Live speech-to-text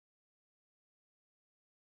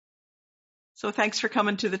So thanks for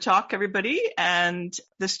coming to the talk, everybody. And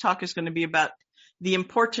this talk is going to be about the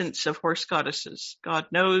importance of horse goddesses. God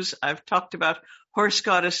knows I've talked about horse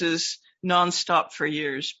goddesses nonstop for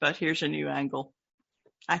years, but here's a new angle.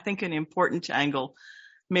 I think an important angle.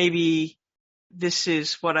 Maybe this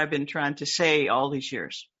is what I've been trying to say all these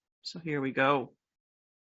years. So here we go.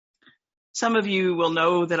 Some of you will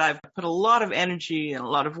know that I've put a lot of energy and a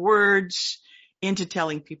lot of words into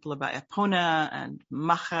telling people about Epona and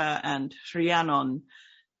Macha and Rhiannon,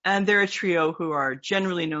 and they're a trio who are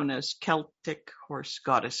generally known as Celtic horse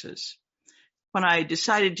goddesses. When I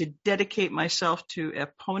decided to dedicate myself to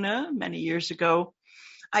Epona many years ago,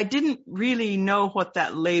 I didn't really know what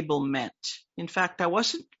that label meant. In fact, I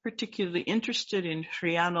wasn't particularly interested in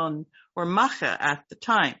Rhiannon or Macha at the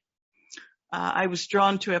time. I was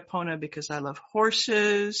drawn to Epona because I love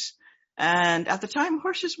horses, and at the time,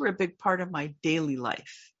 horses were a big part of my daily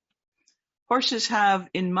life. Horses have,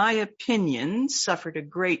 in my opinion, suffered a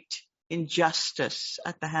great injustice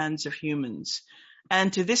at the hands of humans.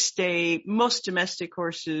 And to this day, most domestic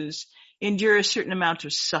horses endure a certain amount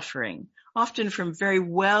of suffering, often from very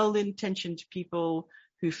well-intentioned people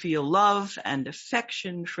who feel love and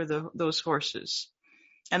affection for those horses.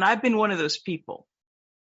 And I've been one of those people.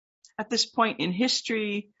 At this point in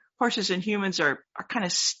history, horses and humans are kind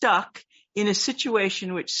of stuck in a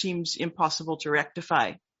situation which seems impossible to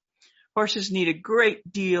rectify. Horses need a great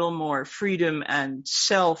deal more freedom and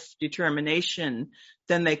self-determination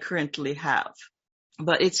than they currently have.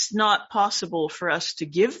 But it's not possible for us to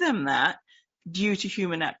give them that due to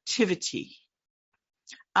human activity.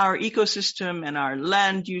 Our ecosystem and our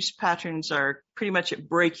land use patterns are pretty much at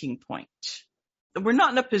breaking point. We're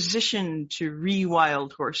not in a position to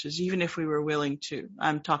rewild horses, even if we were willing to.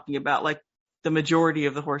 I'm talking about like the majority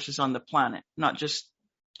of the horses on the planet, not just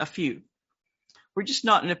a few. We're just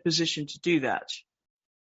not in a position to do that.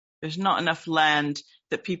 There's not enough land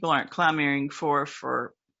that people aren't clamoring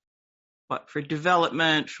for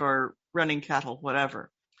development, for running cattle,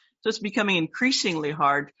 whatever. So it's becoming increasingly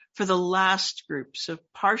hard for the last groups of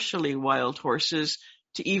partially wild horses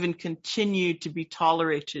to even continue to be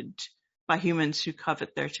tolerated by humans who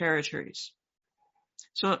covet their territories.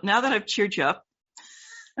 So now that I've cheered you up,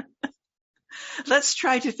 let's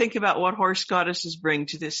try to think about what horse goddesses bring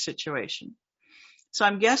to this situation. So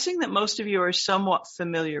I'm guessing that most of you are somewhat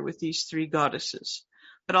familiar with these three goddesses,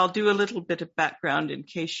 but I'll do a little bit of background in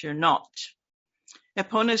case you're not.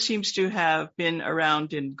 Epona seems to have been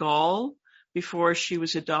around in Gaul before she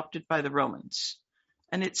was adopted by the Romans.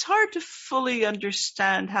 And it's hard to fully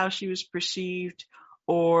understand how she was perceived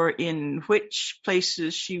or in which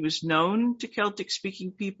places she was known to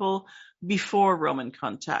Celtic-speaking people before Roman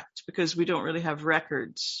contact, because we don't really have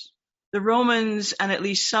records. The Romans and at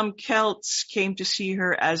least some Celts came to see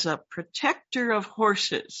her as a protector of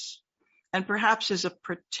horses, and perhaps as a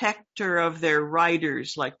protector of their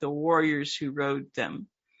riders, like the warriors who rode them.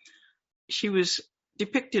 She was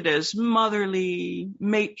depicted as motherly,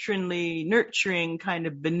 matronly, nurturing, kind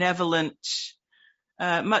of benevolent,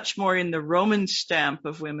 much more in the Roman stamp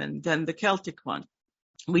of women than the Celtic one.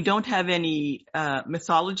 We don't have any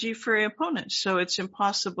mythology for Epona, so it's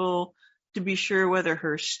impossible to be sure whether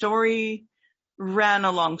her story ran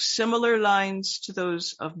along similar lines to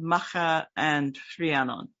those of Macha and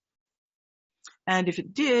Rhiannon. And if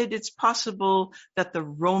it did, it's possible that the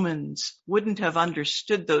Romans wouldn't have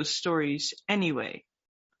understood those stories anyway.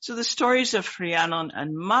 So the stories of Rhiannon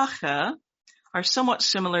and Macha are somewhat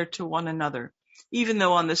similar to one another, even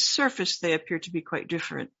though on the surface they appear to be quite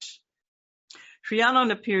different. Rhiannon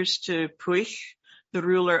appears to Pwyll, the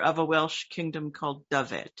ruler of a Welsh kingdom called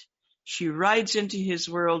Dyfed. She rides into his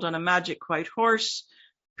world on a magic white horse,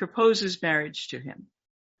 proposes marriage to him.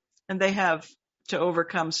 And they have to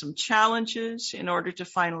overcome some challenges in order to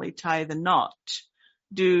finally tie the knot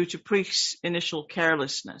due to Pwyll's initial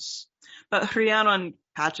carelessness. But Rhiannon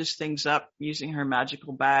patches things up using her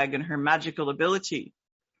magical bag and her magical ability.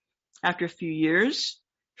 After a few years,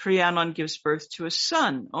 Rhiannon gives birth to a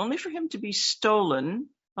son, only for him to be stolen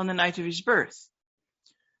on the night of his birth.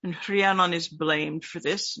 And Rhiannon is blamed for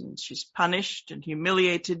this, and she's punished and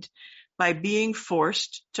humiliated by being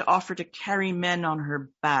forced to offer to carry men on her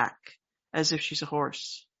back as if she's a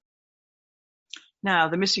horse. Now,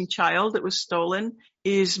 the missing child that was stolen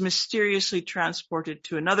is mysteriously transported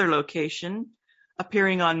to another location,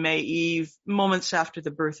 appearing on May Eve, moments after the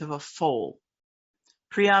birth of a foal.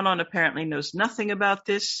 Rhiannon apparently knows nothing about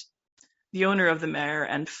this. The owner of the mare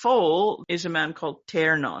and foal is a man called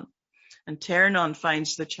Tiernan. And Tiernan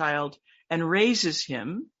finds the child and raises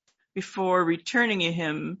him before returning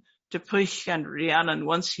him to Pwyll and Rhiannon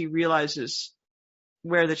once he realizes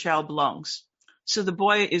where the child belongs. So the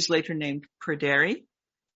boy is later named Pryderi.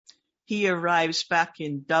 He arrives back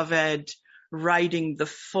in Dyfed riding the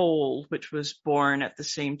foal, which was born at the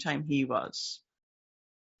same time he was.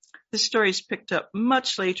 This story is picked up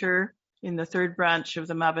much later in the third branch of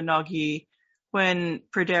the Mabinogi, when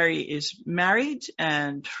Pryderi is married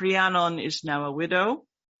and Rhiannon is now a widow.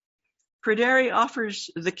 Pryderi offers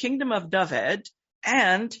the kingdom of Dyfed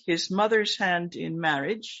and his mother's hand in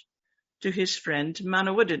marriage to his friend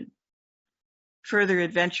Manawyddan. Further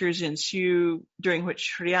adventures ensue, during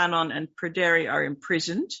which Rhiannon and Pryderi are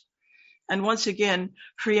imprisoned. And once again,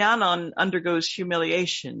 Rhiannon undergoes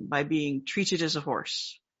humiliation by being treated as a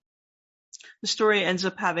horse. The story ends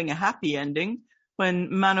up having a happy ending when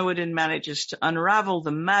Manawyddan manages to unravel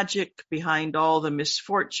the magic behind all the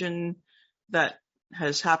misfortune that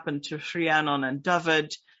has happened to Rhiannon and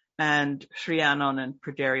Dyfed, and Rhiannon and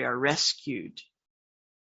Pryderi are rescued.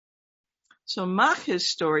 So Macha's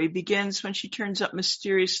story begins when she turns up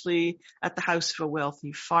mysteriously at the house of a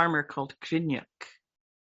wealthy farmer called Criniach.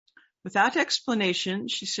 Without explanation,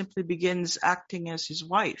 she simply begins acting as his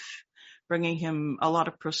wife, bringing him a lot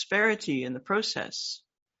of prosperity in the process.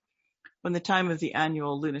 When the time of the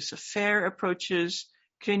annual Lunas affair approaches,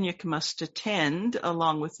 Criniach must attend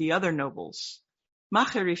along with the other nobles.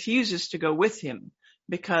 Macha refuses to go with him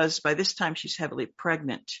because by this time she's heavily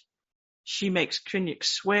pregnant. She makes Criniach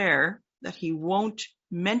swear that he won't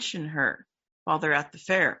mention her while they're at the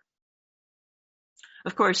fair.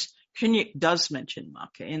 Of course, Criniach does mention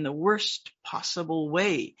Macha in the worst possible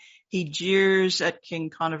way. He jeers at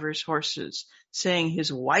King Conover's horses, saying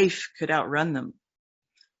his wife could outrun them.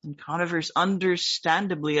 And Conover's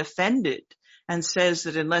understandably offended and says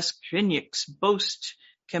that unless Criniach's boast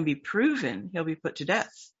can be proven, he'll be put to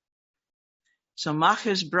death. So Macha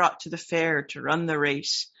is brought to the fair to run the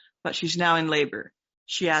race, but she's now in labor.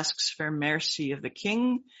 She asks for mercy of the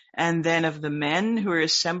king and then of the men who are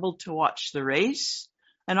assembled to watch the race.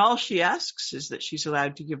 And all she asks is that she's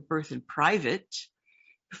allowed to give birth in private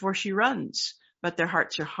before she runs. But their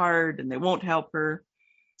hearts are hard and they won't help her.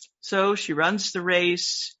 So she runs the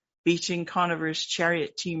race, beating Conover's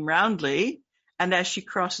chariot team roundly. And as she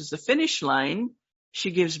crosses the finish line,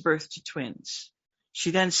 she gives birth to twins.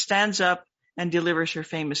 She then stands up and delivers her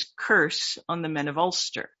famous curse on the men of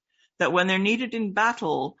Ulster, that when they're needed in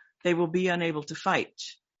battle, they will be unable to fight,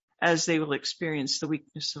 as they will experience the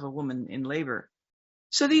weakness of a woman in labor.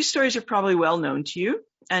 So these stories are probably well known to you,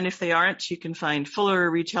 and if they aren't, you can find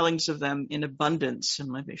fuller retellings of them in abundance. And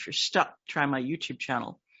maybe if you're stuck, try my YouTube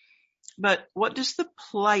channel. But what does the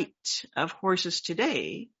plight of horses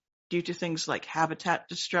today, due to things like habitat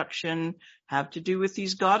destruction, have to do with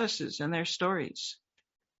these goddesses and their stories?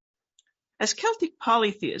 As Celtic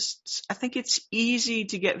polytheists, I think it's easy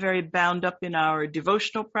to get very bound up in our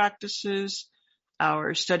devotional practices,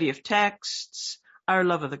 our study of texts, our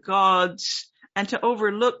love of the gods, and to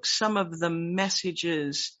overlook some of the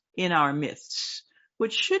messages in our myths,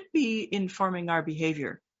 which should be informing our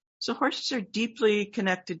behavior. So horses are deeply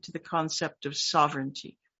connected to the concept of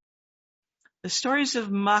sovereignty. The stories of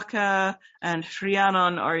Macha and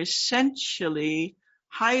Rhiannon are essentially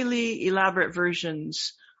highly elaborate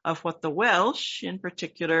versions of what the Welsh, in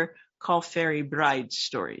particular, call fairy bride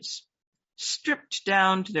stories. Stripped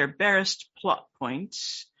down to their barest plot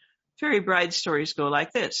points, fairy bride stories go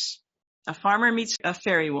like this. A farmer meets a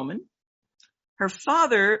fairy woman. Her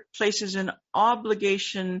father places an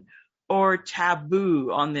obligation or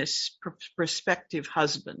taboo on this prospective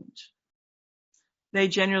husband. They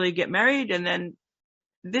generally get married, and then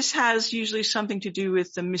this has usually something to do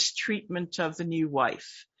with the mistreatment of the new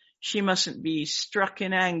wife. She mustn't be struck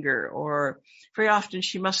in anger, or very often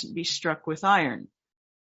she mustn't be struck with iron.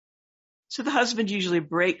 So the husband usually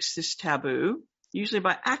breaks this taboo, usually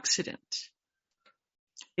by accident.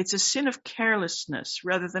 It's a sin of carelessness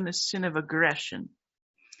rather than a sin of aggression.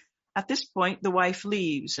 At this point, the wife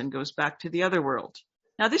leaves and goes back to the other world.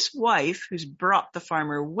 Now, this wife, who's brought the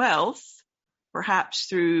farmer wealth, perhaps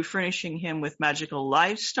through furnishing him with magical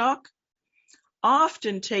livestock,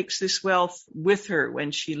 often takes this wealth with her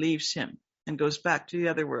when she leaves him and goes back to the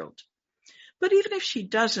other world. But even if she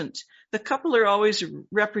doesn't, the couple are always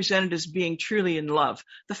represented as being truly in love.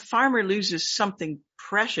 The farmer loses something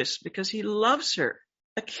precious because he loves her.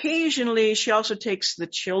 Occasionally, she also takes the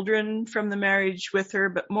children from the marriage with her,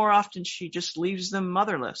 but more often she just leaves them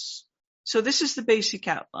motherless. So this is the basic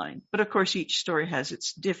outline. But of course, each story has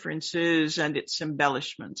its differences and its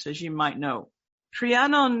embellishments, as you might know.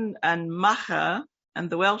 Rhiannon and Macha and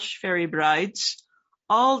the Welsh fairy brides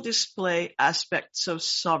all display aspects of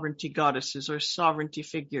sovereignty goddesses or sovereignty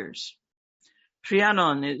figures.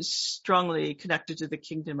 Rhiannon is strongly connected to the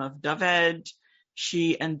kingdom of Dyfed,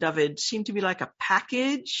 She and David seem to be like a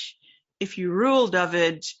package. If you rule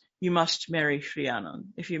David, you must marry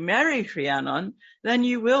Rhiannon. If you marry Rhiannon, then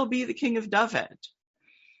you will be the king of David.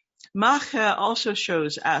 Macha also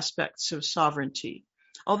shows aspects of sovereignty,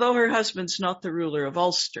 although her husband's not the ruler of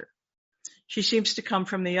Ulster. She seems to come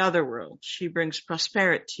from the other world. She brings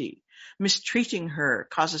prosperity. Mistreating her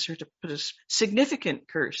causes her to put a significant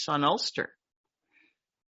curse on Ulster.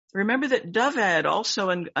 Remember that David also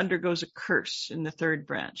undergoes a curse in the third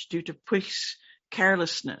branch due to Puich's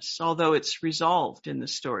carelessness, although it's resolved in the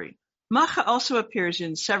story. Macha also appears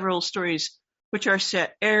in several stories which are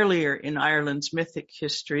set earlier in Ireland's mythic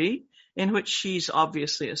history, in which she's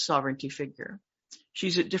obviously a sovereignty figure.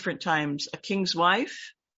 She's at different times a king's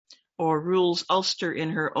wife, or rules Ulster in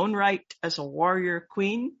her own right as a warrior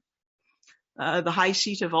queen. The high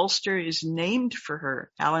seat of Ulster is named for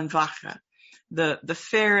her, Allanvacha. The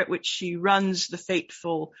fair at which she runs the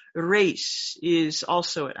fateful race is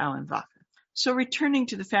also at Allanvacha. So returning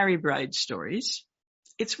to the fairy bride stories,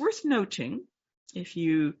 it's worth noting, if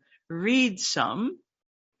you read some,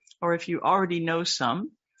 or if you already know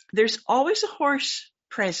some, there's always a horse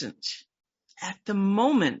present at the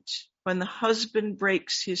moment when the husband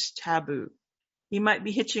breaks his taboo. He might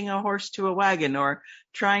be hitching a horse to a wagon, or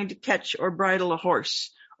trying to catch or bridle a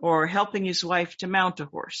horse, or helping his wife to mount a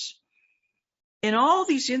horse. In all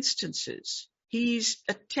these instances, he's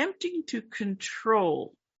attempting to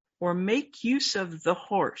control or make use of the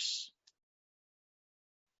horse.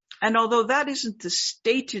 And although that isn't the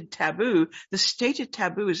stated taboo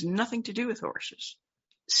has nothing to do with horses.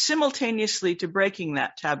 Simultaneously to breaking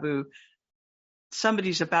that taboo,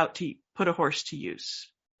 somebody's about to put a horse to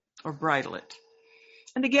use or bridle it.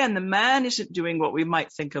 And again, the man isn't doing what we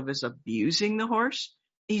might think of as abusing the horse.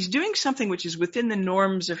 He's doing something which is within the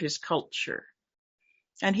norms of his culture.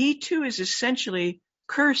 And he too is essentially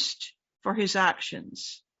cursed for his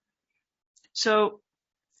actions. So,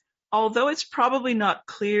 although it's probably not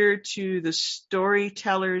clear to the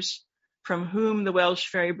storytellers from whom the Welsh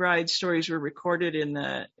fairy bride stories were recorded in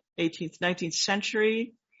the 18th, 19th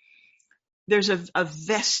century, there's a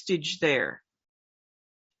vestige there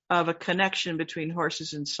of a connection between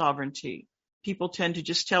horses and sovereignty. People tend to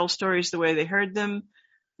just tell stories the way they heard them,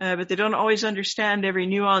 but they don't always understand every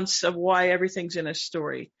nuance of why everything's in a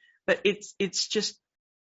story. But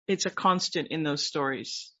it's a constant in those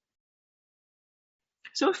stories.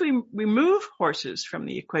 So if we remove horses from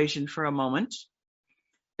the equation for a moment,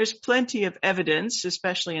 there's plenty of evidence,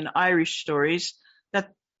 especially in Irish stories,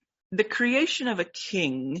 that the creation of a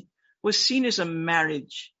king was seen as a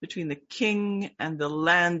marriage between the king and the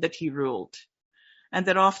land that he ruled, and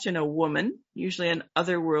that often a woman, usually an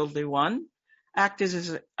otherworldly one, acted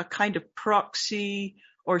as a kind of proxy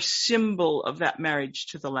or symbol of that marriage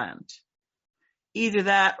to the land. Either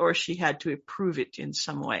that or she had to approve it in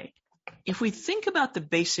some way. If we think about the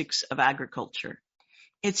basics of agriculture,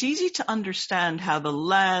 it's easy to understand how the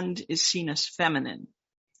land is seen as feminine,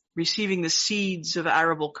 receiving the seeds of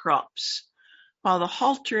arable crops, while the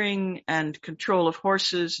haltering and control of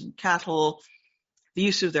horses and cattle, the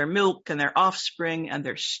use of their milk and their offspring and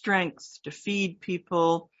their strength to feed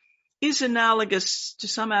people, is analogous to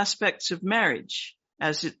some aspects of marriage,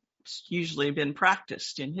 as it's usually been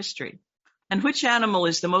practiced in history. And which animal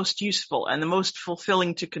is the most useful and the most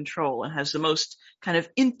fulfilling to control and has the most kind of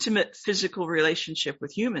intimate physical relationship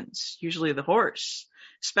with humans? Usually the horse,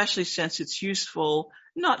 especially since it's useful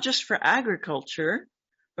not just for agriculture,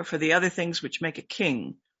 but for the other things which make a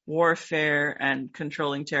king, warfare and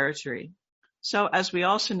controlling territory. So as we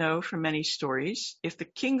also know from many stories, if the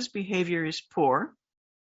king's behavior is poor,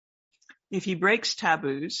 if he breaks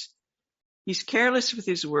taboos, he's careless with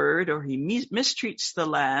his word, or he mistreats the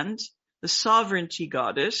land, the sovereignty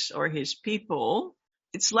goddess, or his people,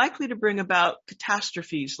 it's likely to bring about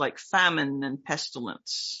catastrophes like famine and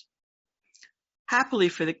pestilence. Happily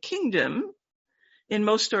for the kingdom, in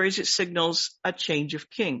most stories it signals a change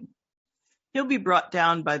of king. He'll be brought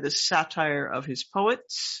down by the satire of his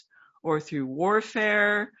poets, or through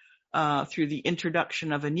warfare, through the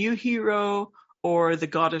introduction of a new hero, or the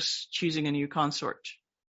goddess choosing a new consort.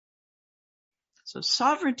 So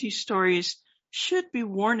sovereignty stories should be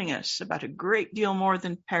warning us about a great deal more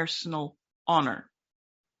than personal honor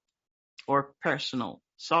or personal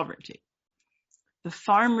sovereignty. The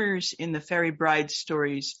farmers in the fairy bride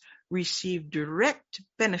stories receive direct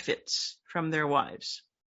benefits from their wives.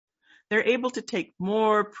 They're able to take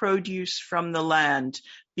more produce from the land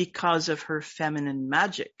because of her feminine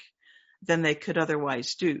magic than they could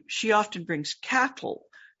otherwise do. She often brings cattle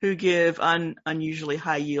who give an unusually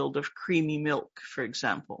high yield of creamy milk, for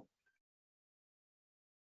example.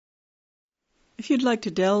 If you'd like to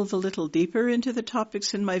delve a little deeper into the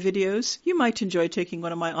topics in my videos, you might enjoy taking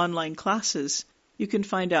one of my online classes. You can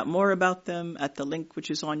find out more about them at the link which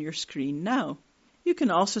is on your screen now. You can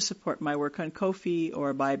also support my work on Ko-fi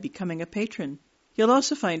or by becoming a patron. You'll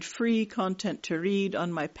also find free content to read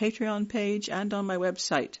on my Patreon page and on my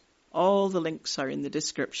website. All the links are in the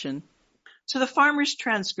description. So the farmer's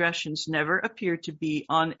transgressions never appear to be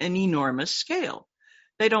on an enormous scale.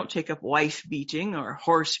 They don't take up wife beating or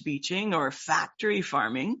horse beating or factory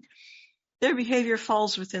farming. Their behavior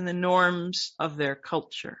falls within the norms of their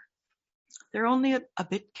culture. They're only a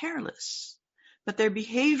bit careless, but their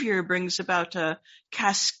behavior brings about a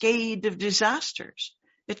cascade of disasters.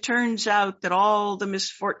 It turns out that all the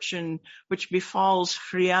misfortune which befalls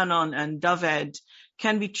Rhiannon and Dyfed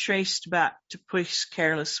can be traced back to Puich's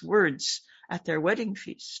careless words at their wedding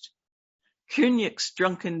feast. Cynriac's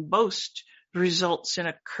drunken boast results in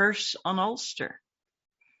a curse on Ulster.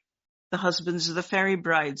 The husbands of the fairy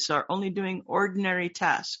brides are only doing ordinary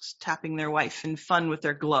tasks, tapping their wife in fun with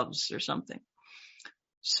their gloves or something.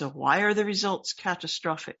 So why are the results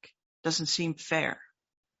catastrophic? Doesn't seem fair.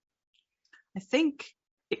 I think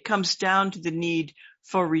it comes down to the need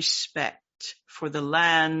for respect for the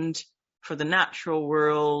land, for the natural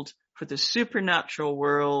world, for the supernatural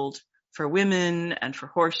world, for women and for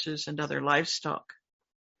horses and other livestock.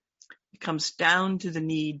 It comes down to the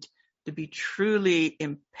need to be truly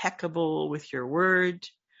impeccable with your word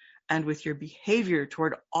and with your behavior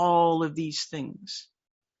toward all of these things.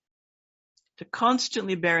 To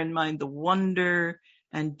constantly bear in mind the wonder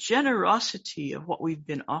and generosity of what we've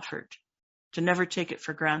been offered, to never take it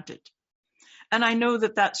for granted. And I know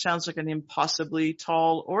that that sounds like an impossibly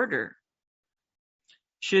tall order.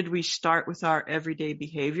 Should we start with our everyday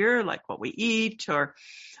behavior, like what we eat, or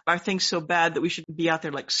are things so bad that we should be out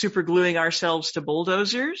there like super gluing ourselves to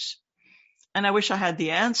bulldozers? And I wish I had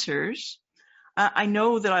the answers. I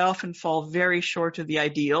know that I often fall very short of the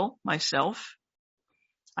ideal myself.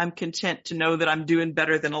 I'm content to know that I'm doing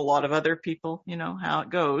better than a lot of other people, you know how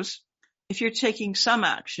it goes. If you're taking some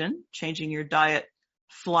action, changing your diet,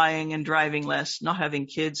 flying and driving less, not having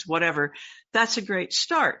kids, whatever, that's a great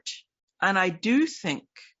start. And I do think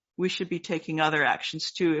we should be taking other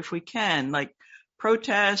actions too if we can, like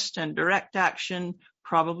protest and direct action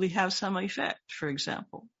probably have some effect, for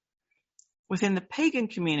example. Within the pagan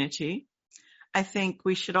community, I think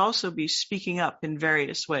we should also be speaking up in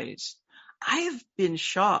various ways. I have been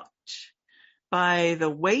shocked by the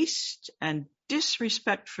waste and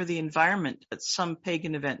disrespect for the environment at some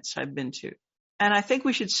pagan events I've been to. And I think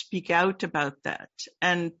we should speak out about that,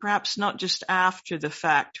 and perhaps not just after the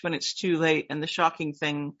fact when it's too late and the shocking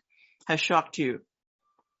thing has shocked you.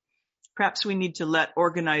 Perhaps we need to let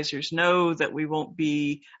organizers know that we won't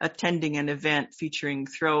be attending an event featuring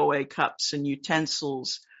throwaway cups and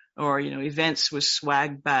utensils or, events with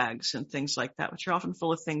swag bags and things like that, which are often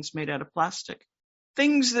full of things made out of plastic.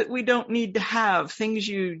 Things that we don't need to have, things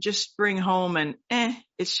you just bring home and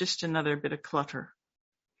it's just another bit of clutter.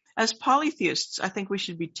 As polytheists, I think we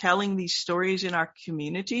should be telling these stories in our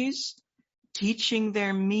communities, teaching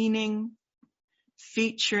their meaning,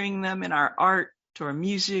 featuring them in our art or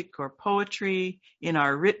music or poetry, in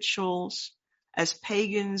our rituals. As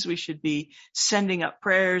pagans, we should be sending up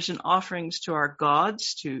prayers and offerings to our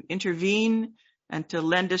gods to intervene and to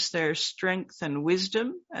lend us their strength and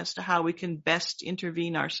wisdom as to how we can best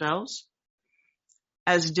intervene ourselves.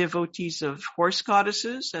 As devotees of horse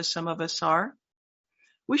goddesses, as some of us are,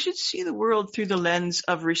 we should see the world through the lens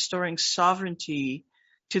of restoring sovereignty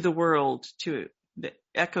to the world, to the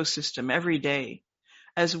ecosystem every day.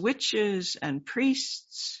 As witches and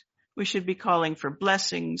priests, we should be calling for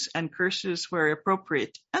blessings and curses where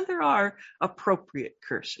appropriate, and there are appropriate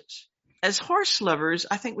curses. As horse lovers,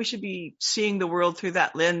 I think we should be seeing the world through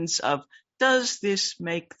that lens of, does this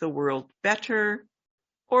make the world better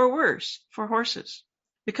or worse for horses?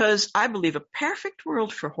 Because I believe a perfect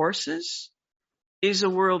world for horses is a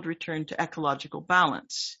world returned to ecological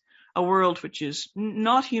balance, a world which is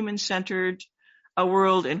not human-centered, a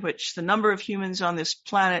world in which the number of humans on this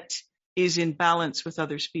planet is in balance with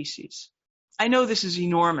other species. I know this is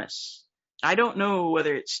enormous. I don't know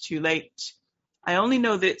whether it's too late. I only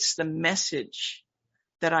know that it's the message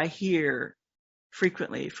that I hear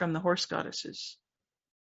frequently from the horse goddesses.